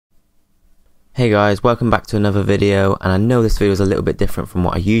Hey guys, welcome back to another video, and I know this video is a little bit different from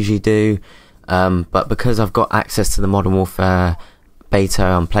what I usually do, but because I've got access to the Modern Warfare beta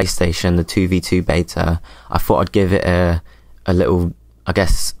on PlayStation, the 2v2 beta, I thought I'd give it a little, I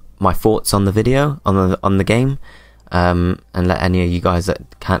guess, my thoughts on the video, on the game, and let any of you guys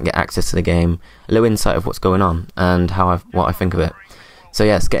that can't get access to the game a little insight of what's going on and what I think of it. So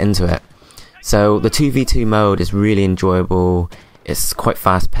yeah, let's get into it. So the 2v2 mode is really enjoyable. It's quite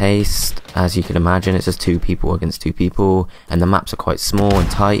fast paced, as you can imagine. It's just two people against two people, and the maps are quite small and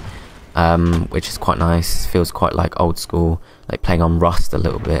tight, which is quite nice. It feels quite like old school, like playing on Rust a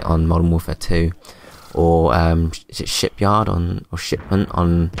little bit on Modern Warfare 2, or is it Shipyard or Shipment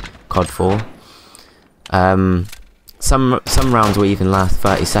on COD 4. Some rounds will even last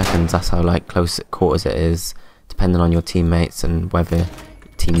 30 seconds. That's how like close quarters it is, depending on your teammates and whether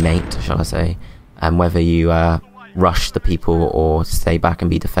shall I say, and whether you rush the people or stay back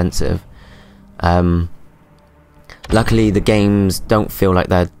and be defensive. Luckily the games don't feel like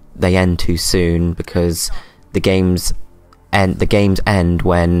they end too soon, because the games end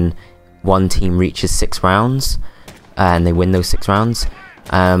when one team reaches 6 rounds and they win those 6 rounds,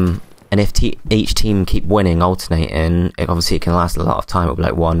 and if each team keep winning, alternating, obviously it can last a lot of time. It'll be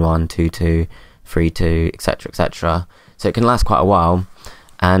like 1-1, 2-2, 3-2, etc, etc, so it can last quite a while.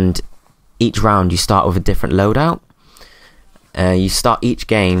 And each round you start with a different loadout. You start each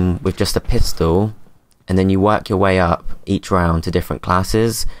game with just a pistol, and then you work your way up each round to different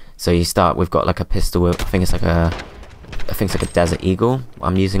classes. So you start, we've got like a pistol with, I think it's like a Desert Eagle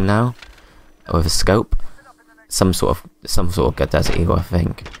I'm using now, with a scope, some sort of Desert Eagle, I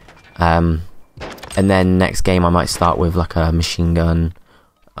think. And then next game I might start with like a machine gun,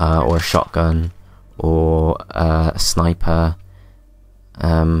 or a shotgun, or a sniper.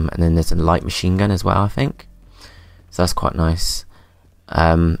 And then there's a light machine gun as well, I think. So that's quite nice.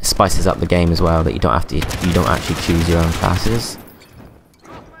 Spices up the game as well, that you don't actually choose your own classes.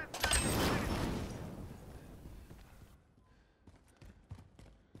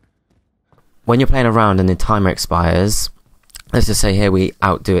 When you're playing around and the timer expires, let's just say here we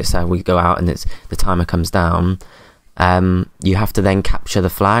outdo it, so we go out and the timer comes down. You have to then capture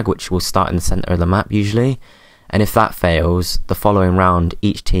the flag, which will start in the center of the map usually. And if that fails, the following round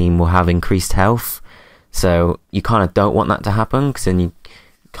each team will have increased health. So you kind of don't want that to happen, because then you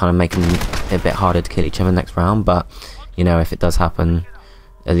kind of make it a bit harder to kill each other next round. But you know, if it does happen,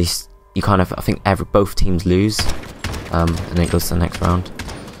 at least you kind of, I think both teams lose, and then it goes to the next round.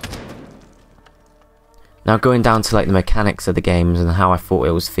 Now going down to like the mechanics of the games and how I thought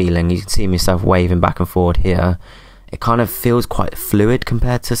it was feeling, you can see myself waving back and forward here. It kind of feels quite fluid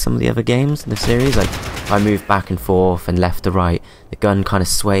compared to some of the other games in the series. Like if I move back and forth and left to right, the gun kind of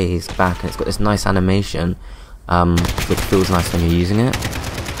sways back, and it's got this nice animation, which feels nice when you're using it.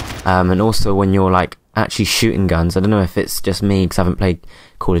 And also when you're like actually shooting guns, I don't know if it's just me because I haven't played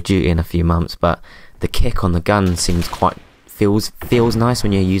Call of Duty in a few months, but the kick on the gun feels nice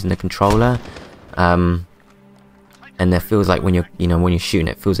when you're using the controller. And it feels like when you're shooting,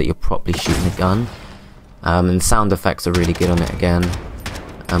 it feels like you're properly shooting the gun. And sound effects are really good on it again.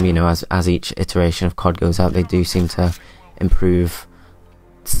 You know, as each iteration of COD goes out, they do seem to improve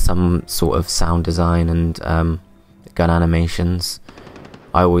some sort of sound design and gun animations.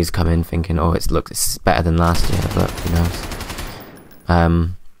 I always come in thinking, oh, it's better than last year, but who knows.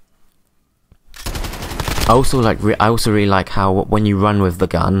 I also really like how when you run with the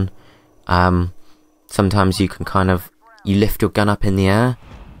gun, sometimes you can you lift your gun up in the air.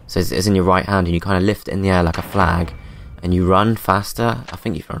 So it's in your right hand, and you kind of lift it in the air like a flag, and you run faster. I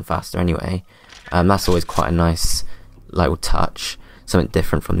think you run faster anyway. That's always quite a nice little touch, something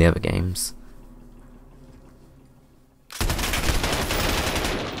different from the other games.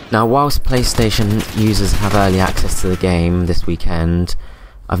 Now, whilst PlayStation users have early access to the game this weekend,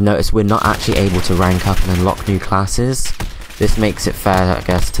 I've noticed we're not actually able to rank up and unlock new classes. This makes it fair, I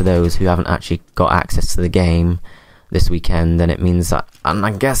guess, to those who haven't actually got access to the game this weekend, and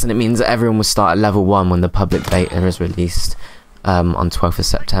I'm guessing it means that everyone will start at level 1 when the public beta is released on 12th of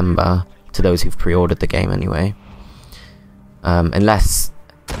September, to those who've pre-ordered the game anyway. Unless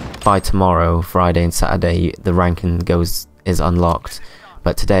by tomorrow, Friday and Saturday, the ranking is unlocked.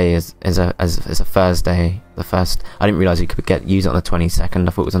 But today is a Thursday, the first. I didn't realise you could use it on the 22nd. I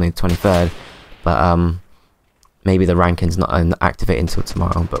thought it was only the 23rd. But maybe the ranking's not activated until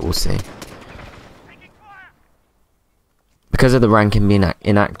tomorrow, but we'll see. Because of the ranking being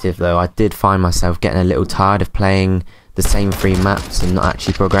inactive though, I did find myself getting a little tired of playing the same 3 maps and not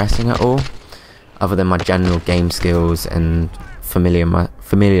actually progressing at all, other than my general game skills and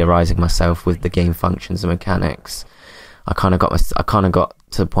familiarising myself with the game functions and mechanics. I kind of got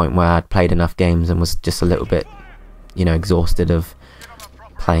to the point where I'd played enough games and was just a little bit, you know, exhausted of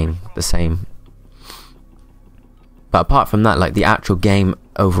playing the same. But apart from that, like, the actual game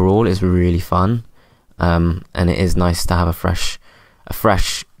overall is really fun, and it is nice to have a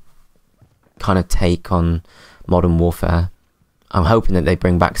fresh kind of take on Modern Warfare. I'm hoping that they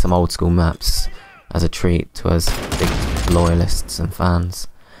bring back some old school maps as a treat to us big loyalists and fans.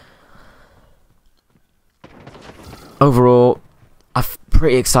 Overall, I'm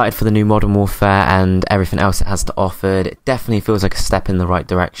pretty excited for the new Modern Warfare and everything else it has to offer. It definitely feels like a step in the right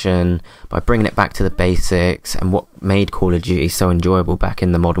direction by bringing it back to the basics and what made Call of Duty so enjoyable back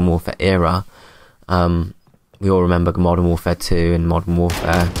in the Modern Warfare era. We all remember Modern Warfare 2 and Modern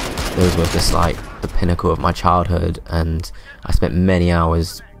Warfare. Those were just like the pinnacle of my childhood, and I spent many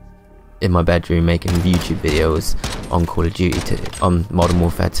hours in my bedroom making YouTube videos on Call of Duty on Modern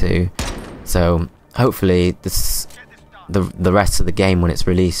Warfare 2. So hopefully the rest of the game, when it's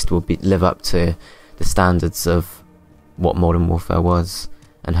released, will live up to the standards of what Modern Warfare was,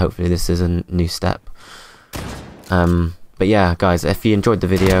 and hopefully this is a new step. But yeah, guys, if you enjoyed the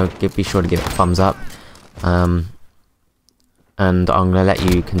video, be sure to give it a thumbs up, and I'm gonna let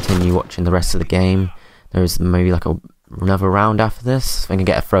you continue watching the rest of the game. There's maybe like another round after this, if I can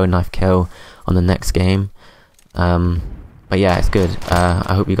get a throwing knife kill on the next game. But yeah, it's good.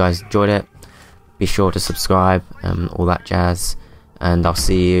 I hope you guys enjoyed it. Be sure to subscribe, all that jazz, and I'll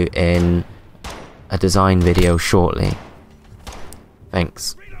see you in a design video shortly.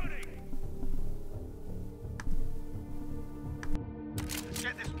 Thanks. Let's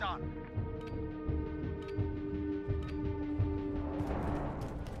get this done.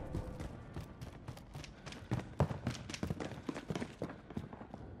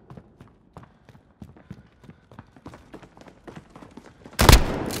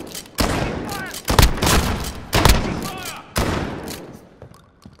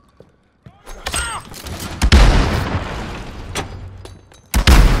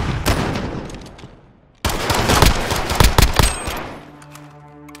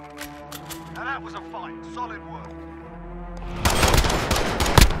 Now that was a fight. Solid work.